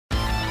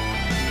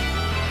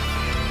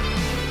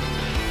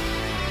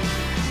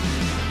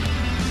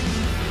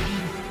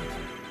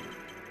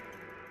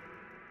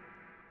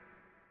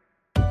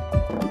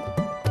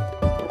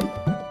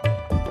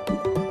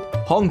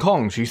Hong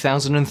Kong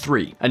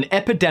 2003. An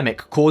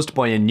epidemic caused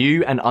by a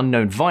new and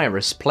unknown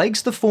virus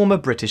plagues the former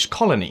British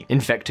colony,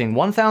 infecting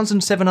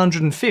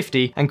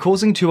 1,750 and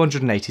causing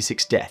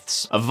 286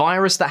 deaths. A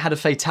virus that had a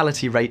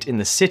fatality rate in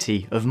the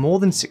city of more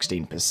than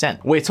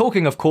 16%. We're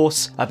talking, of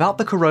course, about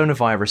the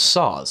coronavirus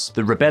SARS,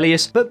 the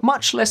rebellious but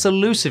much less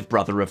elusive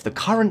brother of the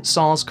current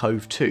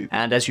SARS-CoV-2.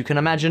 And as you can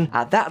imagine,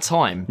 at that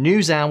time,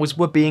 news hours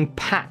were being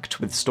packed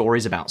with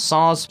stories about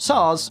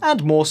SARS,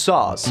 and more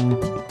SARS.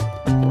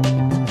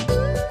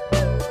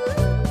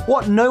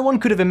 What no one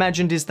could have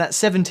imagined is that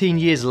 17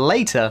 years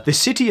later, the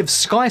city of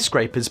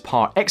skyscrapers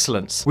par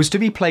excellence was to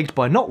be plagued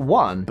by not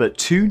one, but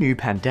two new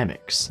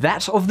pandemics.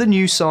 That of the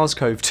new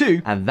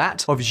SARS-CoV-2 and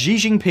that of Xi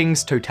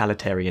Jinping's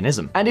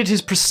totalitarianism. And it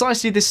is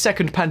precisely this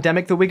second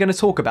pandemic that we're going to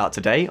talk about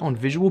today on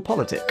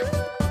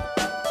VisualPolitik.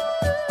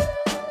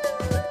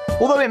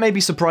 Although it may be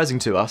surprising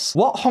to us,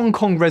 what Hong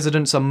Kong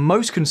residents are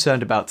most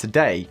concerned about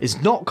today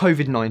is not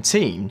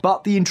COVID-19,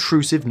 but the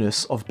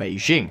intrusiveness of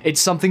Beijing.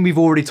 It's something we've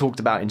already talked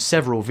about in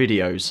several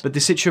videos, but the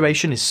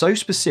situation is so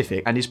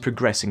specific and is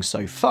progressing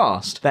so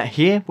fast that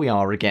here we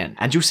are again,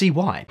 and you'll see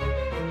why.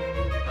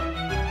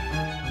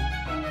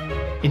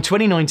 In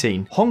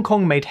 2019, Hong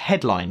Kong made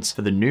headlines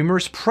for the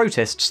numerous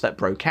protests that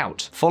broke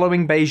out,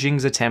 following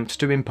Beijing's attempt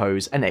to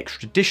impose an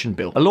Extradition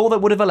Bill, a law that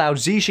would have allowed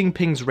Xi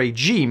Jinping's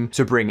regime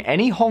to bring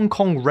any Hong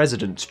Kong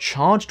resident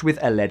charged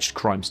with alleged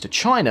crimes to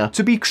China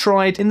to be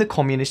tried in the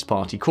Communist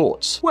Party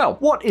courts. Well,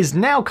 what is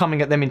now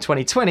coming at them in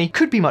 2020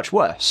 could be much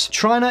worse.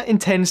 China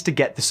intends to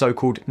get the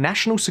so-called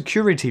national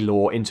security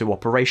law into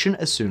operation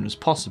as soon as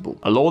possible,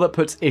 a law that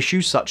puts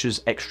issues such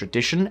as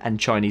extradition and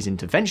Chinese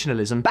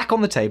interventionism back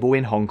on the table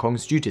in Hong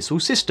Kong's judicial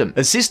system.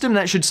 A system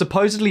that should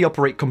supposedly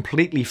operate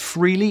completely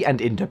freely and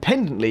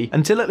independently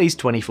until at least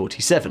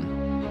 2047.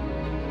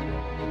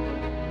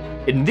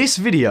 In this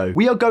video,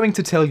 we are going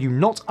to tell you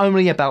not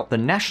only about the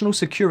national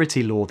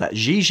security law that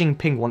Xi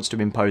Jinping wants to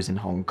impose in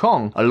Hong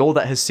Kong, a law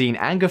that has seen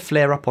anger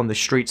flare up on the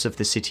streets of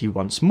the city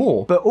once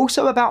more, but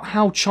also about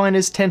how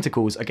China's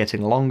tentacles are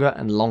getting longer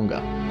and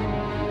longer.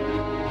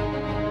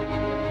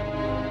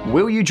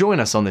 Will you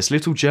join us on this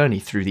little journey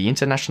through the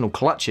international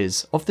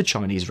clutches of the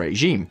Chinese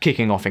regime,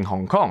 kicking off in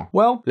Hong Kong?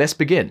 Well, let's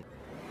begin.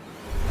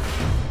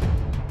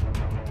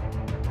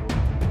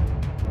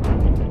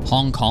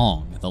 Hong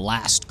Kong, the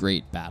last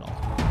great battle.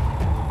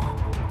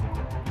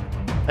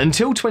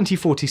 Until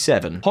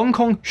 2047, Hong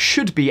Kong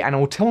should be an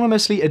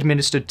autonomously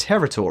administered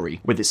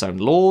territory with its own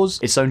laws,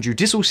 its own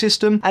judicial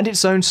system, and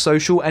its own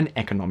social and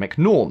economic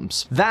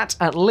norms. That,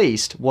 at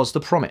least, was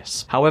the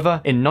promise.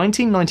 However, in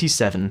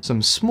 1997,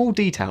 some small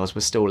details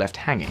were still left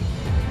hanging.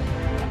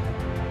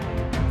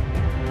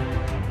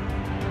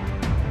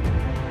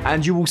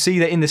 And you will see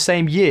that in the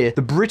same year,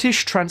 the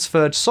British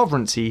transferred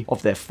sovereignty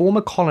of their former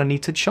colony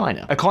to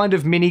China. A kind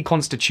of mini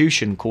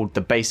constitution called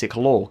the Basic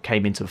Law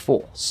came into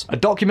force. A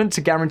document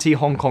to guarantee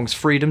Hong Kong's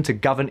freedom to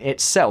govern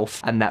itself,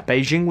 and that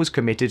Beijing was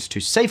committed to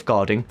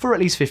safeguarding for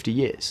at least 50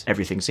 years.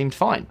 Everything seemed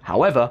fine.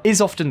 However,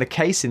 is often the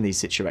case in these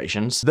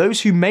situations,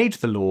 those who made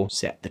the law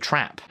set the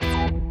trap.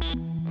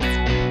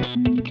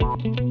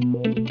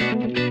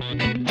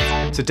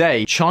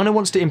 Today, China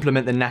wants to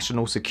implement the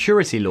national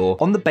security law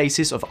on the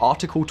basis of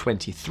Article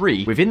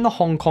 23 within the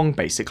Hong Kong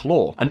Basic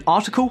Law, an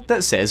article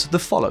that says the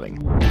following.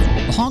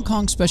 The Hong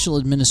Kong Special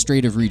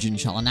Administrative Region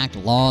shall enact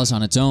laws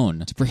on its own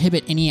to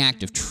prohibit any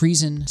act of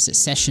treason,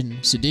 secession,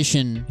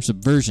 sedition, or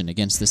subversion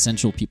against the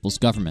Central People's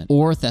Government,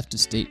 or theft of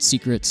state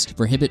secrets, to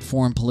prohibit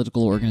foreign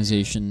political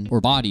organization or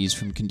bodies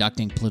from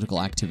conducting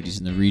political activities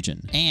in the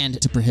region,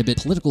 and to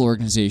prohibit political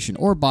organization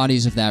or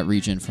bodies of that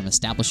region from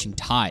establishing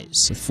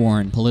ties with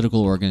foreign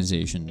political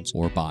organizations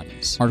or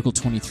bodies. Article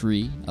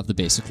 23 of the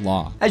Basic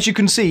Law. As you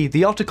can see,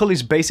 the article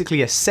is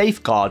basically a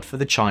safeguard for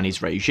the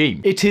Chinese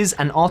regime. It is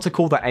an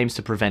article that aims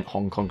to prevent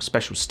Hong Kong's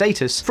special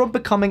status from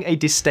becoming a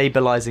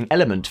destabilizing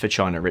element for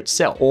China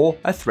itself, or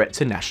a threat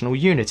to national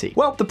unity.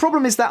 Well, the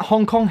problem is that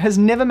Hong Kong has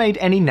never made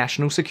any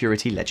national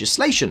security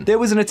legislation. There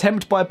was an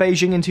attempt by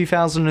Beijing in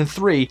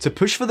 2003 to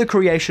push for the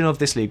creation of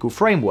this legal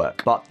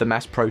framework, but the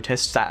mass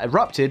protests that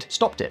erupted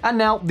stopped it. And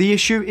now the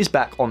issue is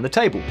back on the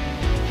table.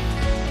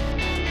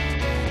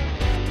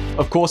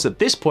 Of course, at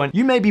this point,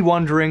 you may be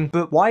wondering,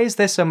 but why is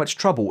there so much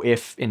trouble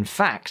if, in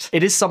fact,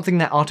 it is something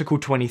that Article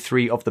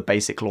 23 of the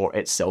Basic Law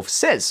itself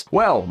says?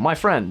 Well, my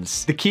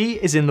friends, the key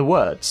is in the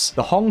words.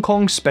 The Hong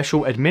Kong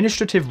Special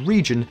Administrative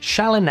Region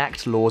shall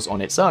enact laws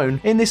on its own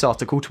in this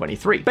Article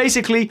 23.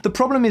 Basically, the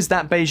problem is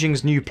that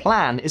Beijing's new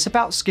plan is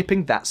about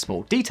skipping that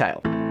small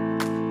detail.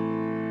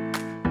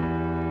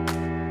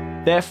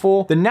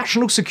 Therefore, the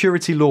national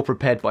security law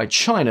prepared by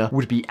China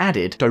would be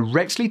added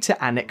directly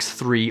to Annex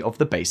 3 of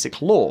the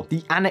Basic Law,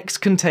 the annex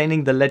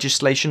containing the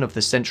legislation of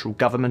the central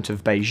government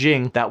of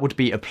Beijing that would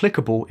be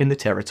applicable in the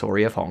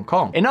territory of Hong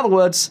Kong. In other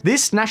words,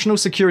 this national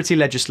security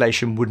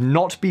legislation would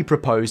not be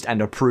proposed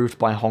and approved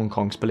by Hong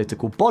Kong's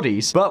political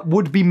bodies, but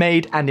would be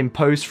made and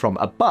imposed from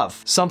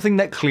above, something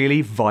that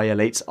clearly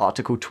violates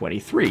Article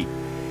 23.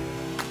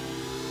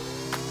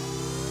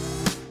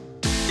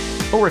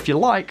 or if you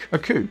like, a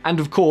coup. And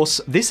of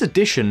course,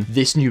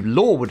 this new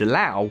law would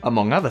allow,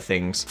 among other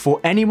things, for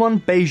anyone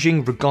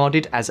Beijing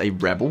regarded as a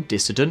rebel,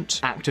 dissident,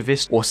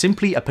 activist, or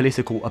simply a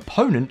political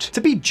opponent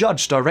to be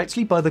judged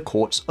directly by the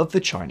courts of the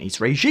Chinese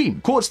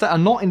regime. Courts that are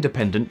not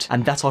independent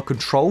and that are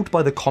controlled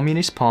by the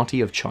Communist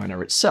Party of China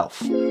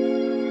itself.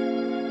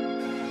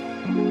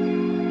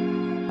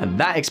 And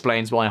that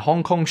explains why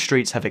Hong Kong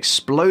streets have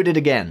exploded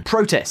again.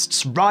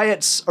 Protests,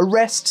 riots,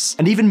 arrests,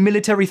 and even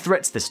military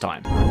threats this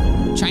time.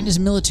 China's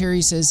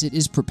military says it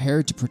is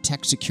prepared to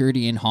protect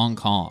security in Hong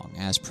Kong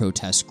as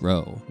protests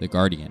grow. The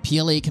Guardian.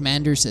 PLA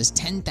commander says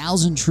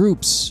 10,000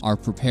 troops are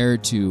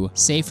prepared to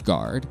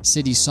safeguard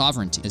city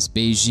sovereignty as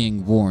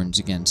Beijing warns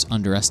against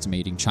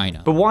underestimating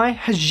China. But why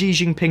has Xi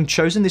Jinping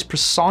chosen this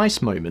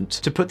precise moment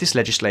to put this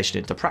legislation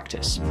into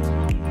practice?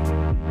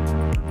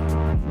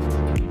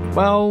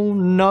 Well,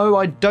 no,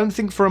 I don't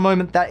think for a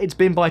moment that it's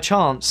been by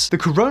chance. The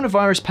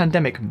coronavirus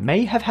pandemic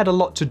may have had a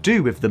lot to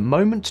do with the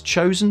moment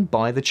chosen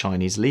by the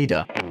Chinese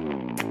leader.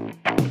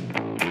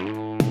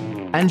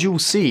 And you'll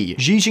see,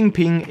 Xi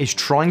Jinping is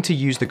trying to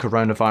use the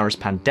coronavirus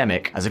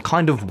pandemic as a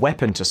kind of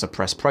weapon to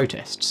suppress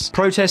protests.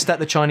 Protests that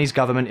the Chinese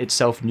government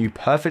itself knew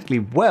perfectly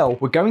well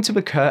were going to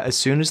occur as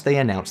soon as they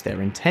announced their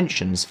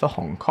intentions for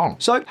Hong Kong.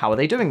 So how are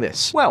they doing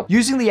this? Well,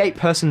 using the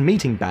 8-person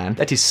meeting ban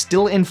that is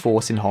still in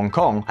force in Hong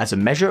Kong as a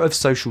measure of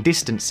social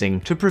distancing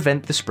to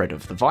prevent the spread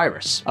of the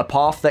virus. A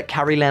path that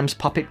Carrie Lam's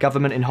puppet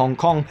government in Hong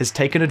Kong has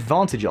taken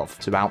advantage of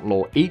to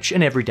outlaw each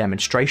and every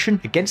demonstration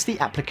against the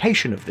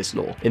application of this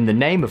law, in the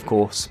name, of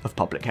course, of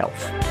public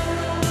health.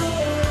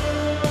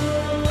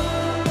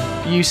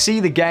 You see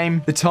the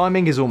game, the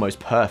timing is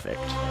almost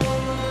perfect.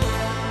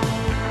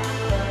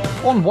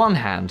 On one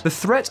hand, the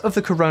threat of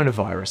the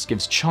coronavirus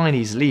gives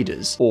Chinese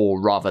leaders, or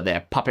rather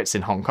their puppets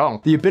in Hong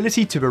Kong, the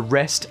ability to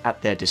arrest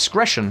at their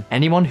discretion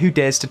anyone who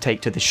dares to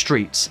take to the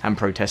streets and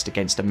protest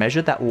against a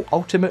measure that will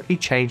ultimately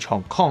change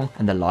Hong Kong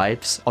and the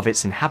lives of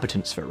its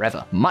inhabitants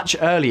forever. Much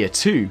earlier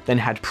too than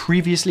had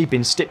previously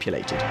been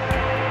stipulated.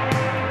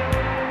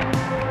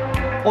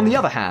 On the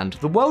other hand,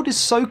 the world is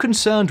so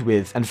concerned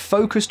with and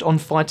focused on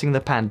fighting the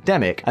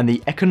pandemic and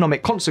the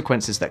economic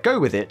consequences that go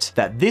with it,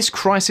 that this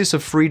crisis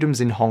of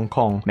freedoms in Hong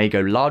Kong may go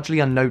largely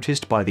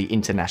unnoticed by the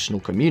international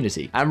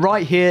community. And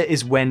right here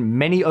is when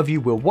many of you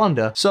will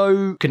wonder,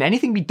 so can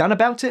anything be done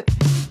about it?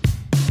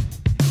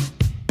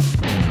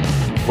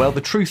 Well,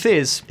 the truth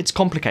is, it's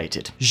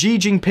complicated. Xi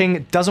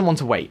Jinping doesn't want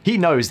to wait. He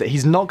knows that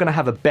he's not going to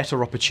have a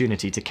better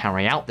opportunity to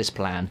carry out this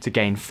plan to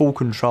gain full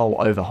control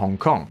over Hong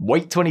Kong.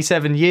 Wait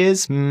 27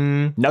 years?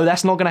 No,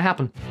 that's not going to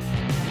happen.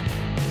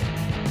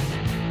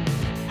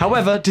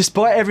 However,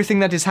 despite everything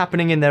that is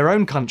happening in their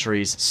own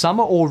countries, some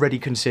are already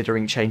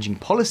considering changing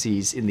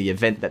policies in the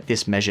event that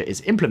this measure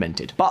is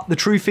implemented. But the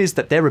truth is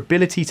that their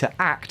ability to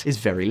act is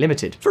very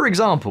limited. For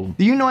example,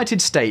 the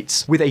United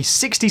States, with a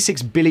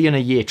 $66 billion a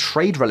year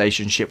trade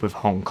relationship with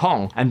Hong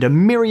Kong and a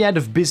myriad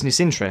of business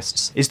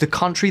interests, is the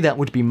country that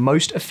would be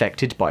most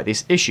affected by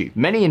this issue.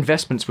 Many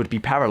investments would be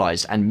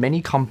paralyzed and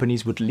many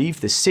companies would leave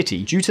the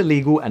city due to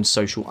legal and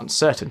social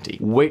uncertainty,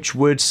 which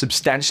would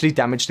substantially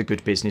damage the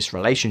good business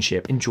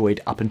relationship enjoyed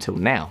up until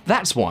now.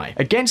 That's why,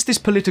 against this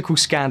political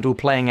scandal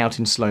playing out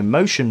in slow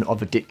motion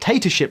of a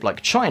dictatorship like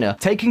China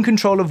taking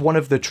control of one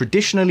of the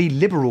traditionally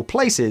liberal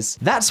places,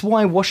 that's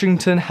why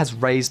Washington has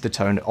raised the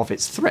tone of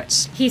its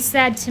threats. He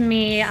said to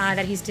me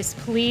that he's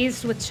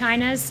displeased with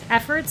China's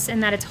efforts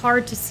and that it's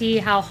hard to see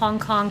how Hong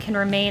Kong can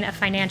remain a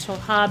financial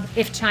hub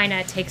if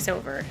China takes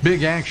over.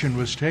 Big action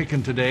was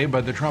taken today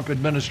by the Trump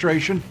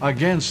administration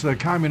against the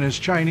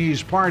Communist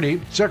Chinese Party.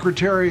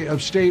 Secretary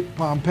of State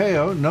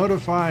Pompeo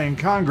notifying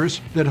Congress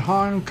that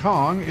Hong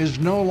Kong is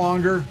no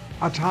longer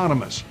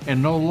autonomous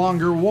and no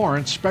longer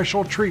warrants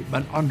special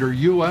treatment under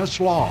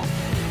U.S. law.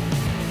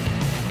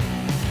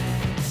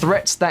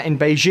 Threats that in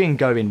Beijing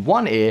go in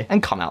one ear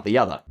and come out the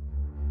other.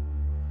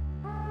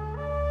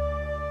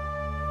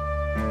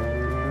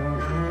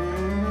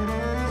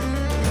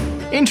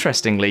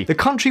 Interestingly, the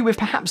country with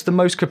perhaps the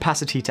most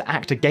capacity to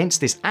act against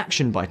this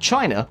action by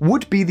China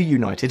would be the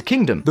United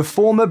Kingdom. The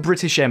former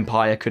British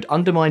Empire could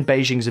undermine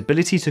Beijing's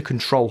ability to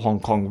control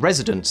Hong Kong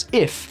residents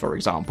if, for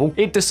example,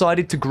 it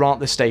decided to grant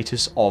the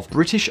status of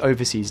British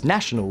overseas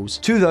nationals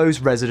to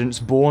those residents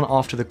born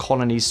after the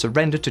colony's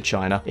surrender to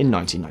China in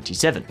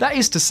 1997. That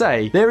is to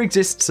say, there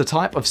exists a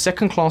type of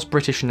second-class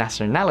British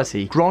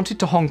nationality granted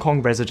to Hong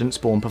Kong residents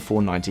born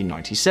before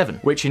 1997,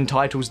 which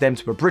entitles them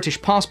to a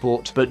British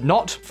passport, but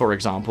not, for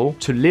example,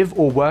 to live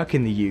or work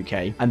in the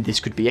UK, and this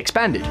could be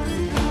expanded.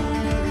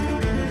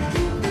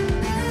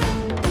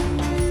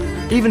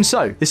 Even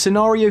so, the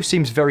scenario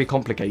seems very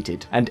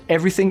complicated, and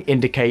everything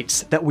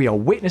indicates that we are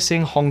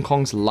witnessing Hong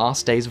Kong's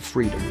last days of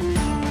freedom.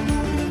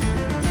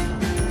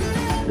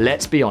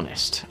 Let's be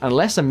honest,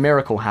 unless a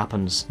miracle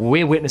happens,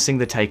 we're witnessing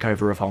the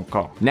takeover of Hong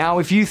Kong. Now,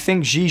 if you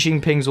think Xi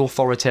Jinping's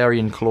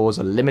authoritarian claws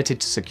are limited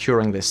to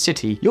securing the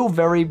city, you're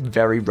very,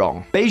 very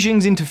wrong.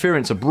 Beijing's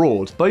interference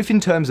abroad, both in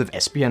terms of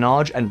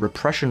espionage and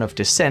repression of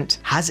dissent,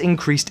 has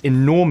increased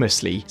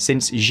enormously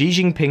since Xi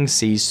Jinping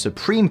seized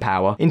supreme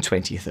power in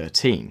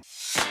 2013.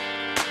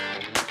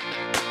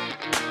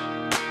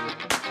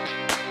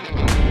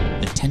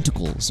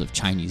 tentacles of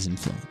Chinese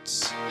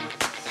influence.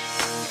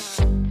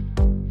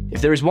 If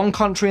there is one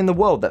country in the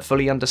world that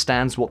fully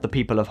understands what the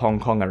people of Hong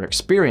Kong are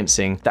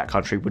experiencing, that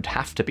country would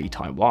have to be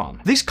Taiwan.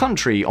 This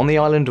country, on the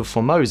island of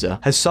Formosa,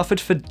 has suffered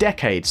for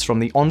decades from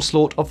the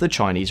onslaught of the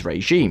Chinese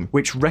regime,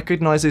 which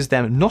recognizes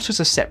them not as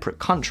a separate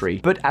country,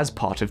 but as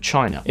part of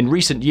China. In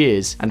recent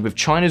years, and with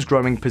China's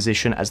growing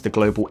position as the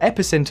global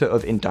epicenter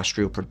of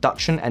industrial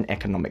production and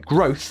economic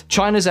growth,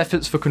 China's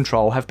efforts for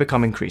control have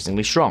become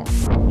increasingly strong.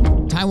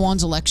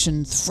 Taiwan's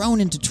election thrown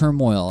into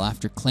turmoil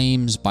after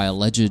claims by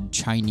alleged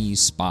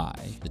Chinese spy,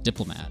 the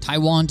diplomat.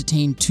 Taiwan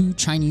detained 2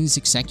 Chinese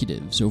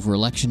executives over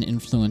election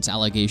influence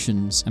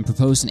allegations and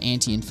proposed an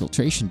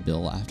anti-infiltration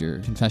bill after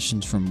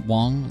confessions from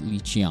Wang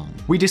Liqiang.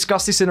 We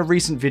discussed this in a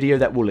recent video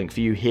that we'll link for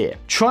you here.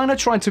 China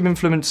tried to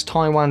influence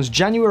Taiwan's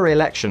January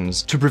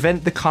elections to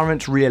prevent the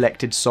current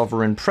re-elected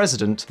sovereign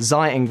president,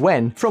 Tsai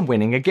Ing-wen, from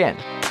winning again.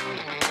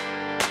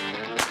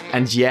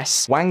 And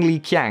yes, Wang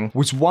Liqiang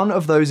was one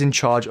of those in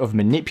charge of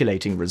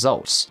manipulating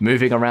results,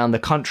 moving around the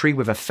country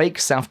with a fake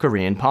South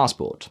Korean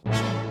passport.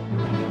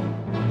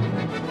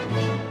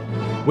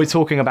 We're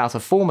talking about a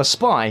former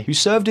spy who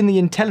served in the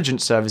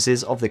intelligence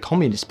services of the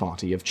Communist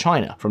Party of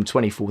China from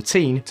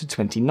 2014 to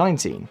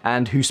 2019,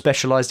 and who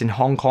specialized in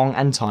Hong Kong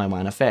and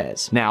Taiwan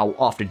affairs. Now,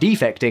 after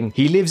defecting,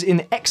 he lives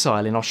in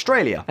exile in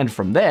Australia, and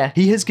from there,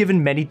 he has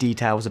given many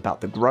details about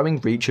the growing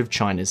reach of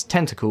China's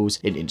tentacles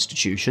in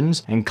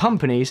institutions and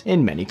companies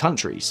in many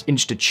countries,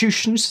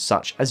 institutions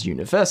such as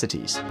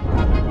universities.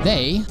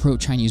 They,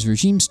 pro-Chinese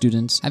regime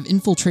students, have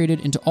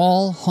infiltrated into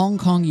all Hong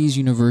Kongese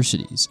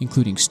universities,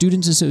 including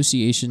students'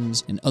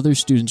 associations and other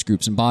students'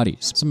 groups and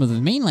bodies. Some of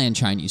the mainland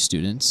Chinese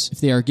students, if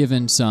they are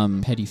given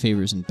some petty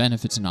favors and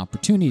benefits and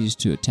opportunities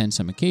to attend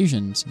some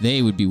occasions,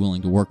 they would be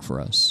willing to work for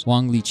us.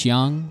 Wang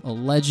Liqiang,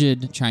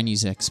 alleged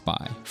Chinese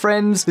ex-spy.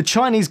 Friends, the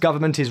Chinese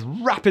government is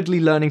rapidly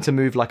learning to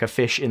move like a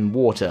fish in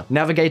water,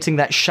 navigating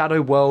that shadow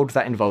world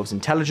that involves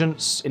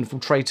intelligence,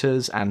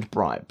 infiltrators, and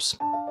bribes.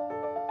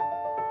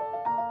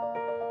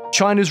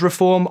 China's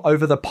reform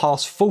over the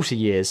past 40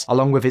 years,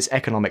 along with its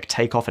economic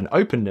takeoff and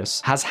openness,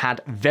 has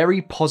had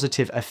very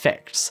positive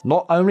effects,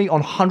 not only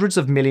on hundreds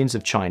of millions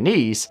of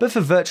Chinese, but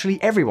for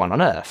virtually everyone on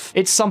Earth.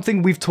 It's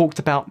something we've talked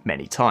about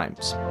many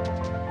times.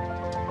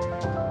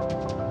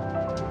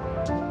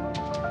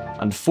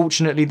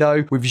 Unfortunately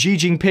though, with Xi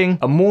Jinping,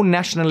 a more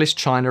nationalist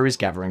China is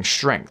gathering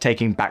strength,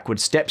 taking backward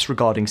steps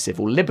regarding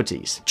civil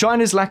liberties.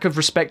 China's lack of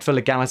respect for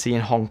legality in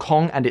Hong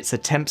Kong and its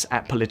attempts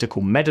at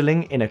political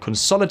meddling in a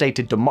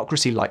consolidated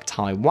democracy like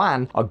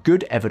Taiwan are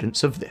good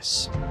evidence of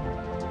this.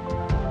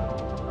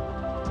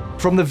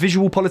 From the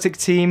VisualPolitik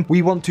team,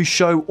 we want to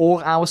show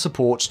all our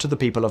support to the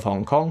people of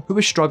Hong Kong who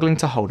are struggling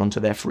to hold on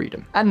to their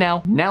freedom. And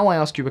now I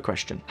ask you a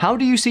question. How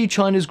do you see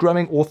China's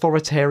growing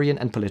authoritarian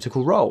and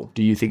political role?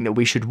 Do you think that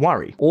we should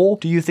worry? Or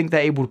do you think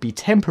that it will be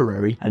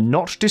temporary and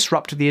not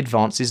disrupt the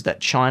advances that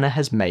China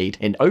has made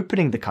in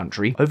opening the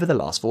country over the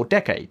last 4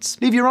 decades?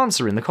 Leave your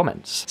answer in the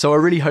comments. So I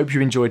really hope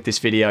you enjoyed this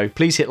video.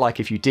 Please hit like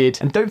if you did,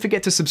 and don't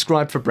forget to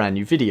subscribe for brand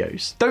new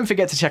videos. Don't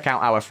forget to check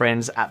out our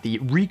friends at the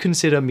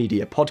Reconsider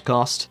Media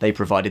podcast. They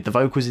provided the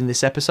vocals in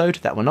this episode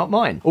that were not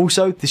mine.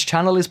 Also, this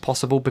channel is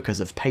possible because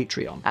of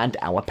Patreon and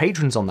our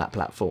patrons on that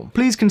platform.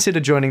 Please consider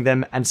joining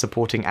them and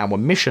supporting our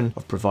mission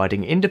of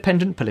providing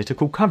independent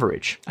political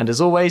coverage. And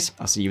as always,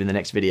 I'll see you in the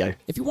next video.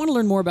 If you want to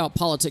learn more about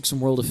politics and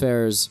world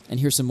affairs and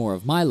hear some more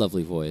of my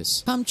lovely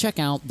voice, come check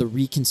out the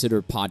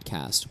Reconsider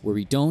podcast, where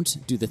we don't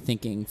do the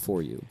thinking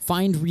for you.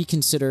 Find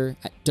Reconsider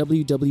at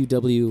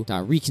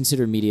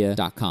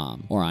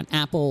www.reconsidermedia.com or on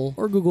Apple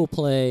or Google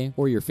Play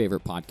or your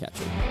favorite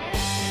podcatcher.